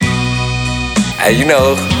Hey,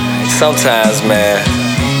 sometimes, man,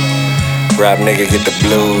 rap nigga get the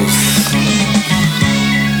blues.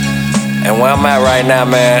 And where I'm at right now,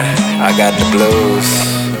 man, I got the blues.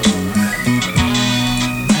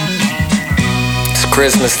 It's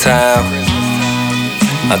Christmas time.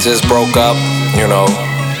 I just broke up,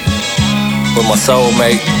 with my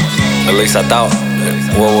soulmate. At least I thought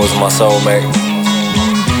what was my soulmate.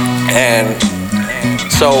 And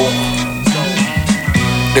so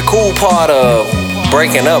the cool part of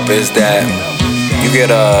breaking up is that you get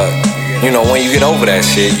when you get over that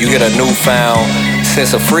shit, you get a newfound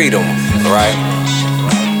sense of freedom, right?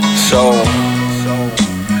 So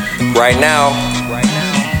right now,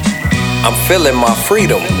 I'm feeling my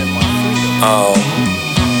freedom.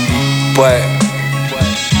 But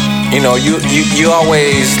you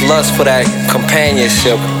always lust for that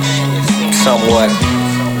companionship somewhat.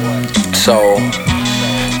 So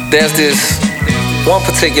there's this one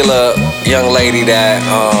particular young lady that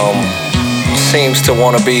seems to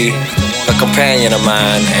want to be a companion of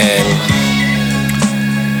mine, and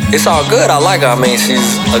it's all good. I like her. I mean,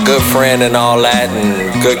 she's a good friend and all that,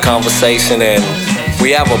 and good conversation, and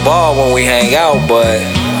we have a ball when we hang out, but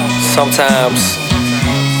sometimes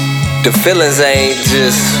the feelings ain't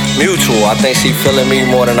just mutual. I think she feeling me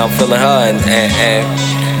more than I'm feeling her, and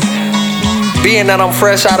being that I'm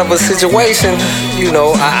fresh out of a situation,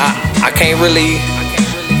 I can't really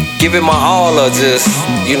give it my all or just,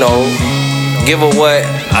 give her what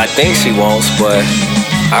I think she wants, but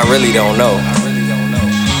I really don't know.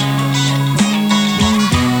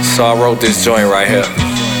 So I wrote this joint right here.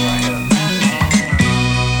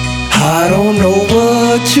 I don't know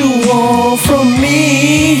what you want from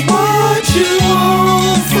me. What you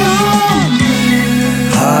want from me?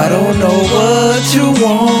 I don't know what you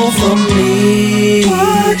want from me.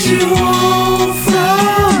 What you want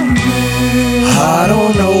from me? I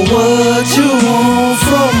don't know what you want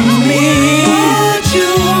from me. What you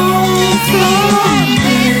want from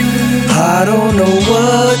me? I don't know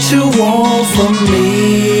what you want from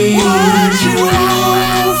me. What you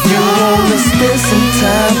want from me? You wanna spend some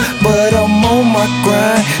time, but I'm on my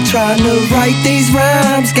grind, trying to write these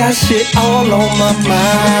rhymes. Got shit all on my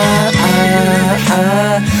mind.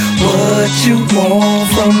 What you want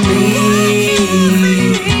from me?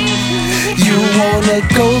 You wanna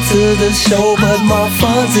go to the show, but my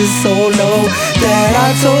funds is so low that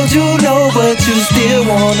I told you no, but you still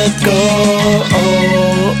wanna go.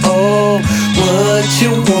 What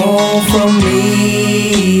you want from me?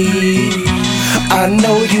 I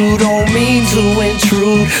know you don't mean to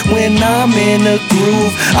intrude when I'm in a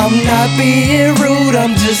groove. I'm not being rude,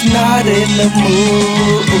 I'm just not in the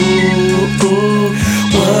mood.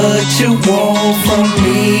 What you want from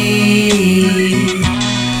me?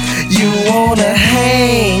 You wanna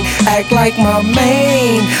hang, act like my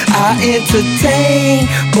main. I entertain,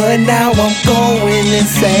 but now I'm going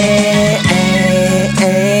insane.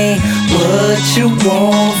 What you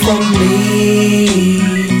want from me?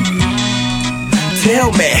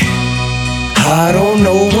 Tell me. I don't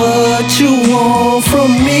know what you want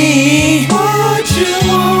from me. What you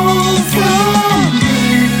want from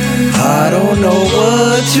me? I don't know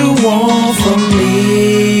what you want from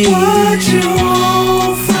me. What you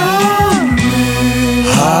want from me?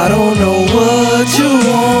 I don't know what you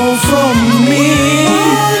want from me.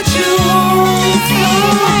 What you want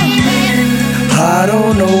from me? I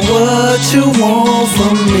don't know what you want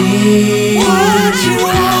from me. What you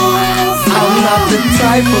want from me? I'm not the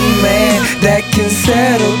type of man that can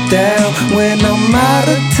settle down when I'm out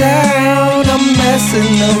of town. I'm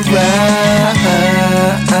messing around.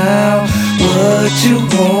 What you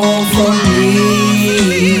want from me?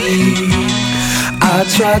 I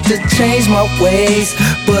tried to change my ways,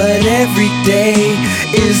 but every day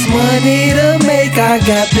is money to make. I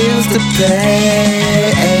got bills to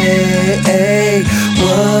pay.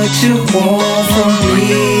 What you want from me?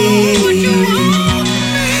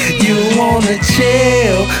 You wanna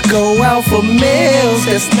chill, go out for meals.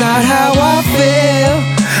 That's not how I feel.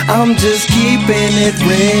 I'm just keeping it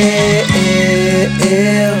real.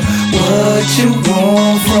 What you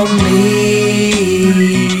want from me?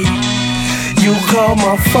 You call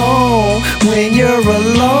my phone when you're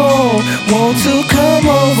alone, want to come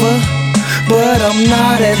over, but I'm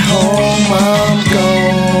not at home. I'm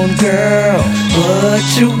gone, girl. What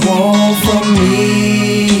you want from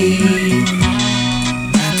me?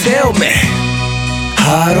 Tell me.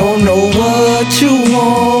 I don't know what you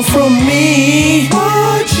want from me.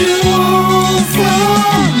 What you want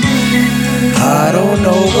from me? I don't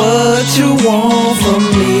know what you want from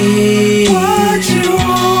me. What you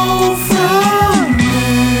want from me?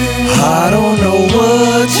 I don't know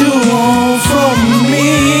what you want from me.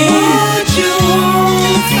 What you want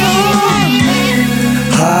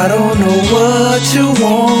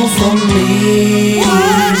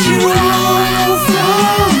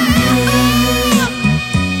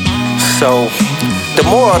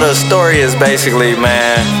moral of the story is basically,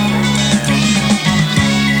 man,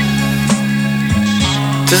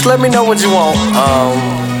 just let me know what you want,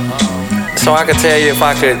 so I can tell you if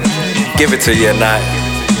I could give it to you or not.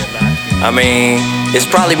 I mean, it's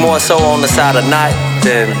probably more so on the side of not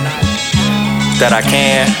than that I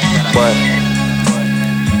can, but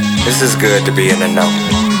this is good to be in the know.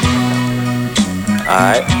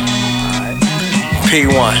 Alright,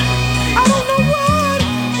 P1.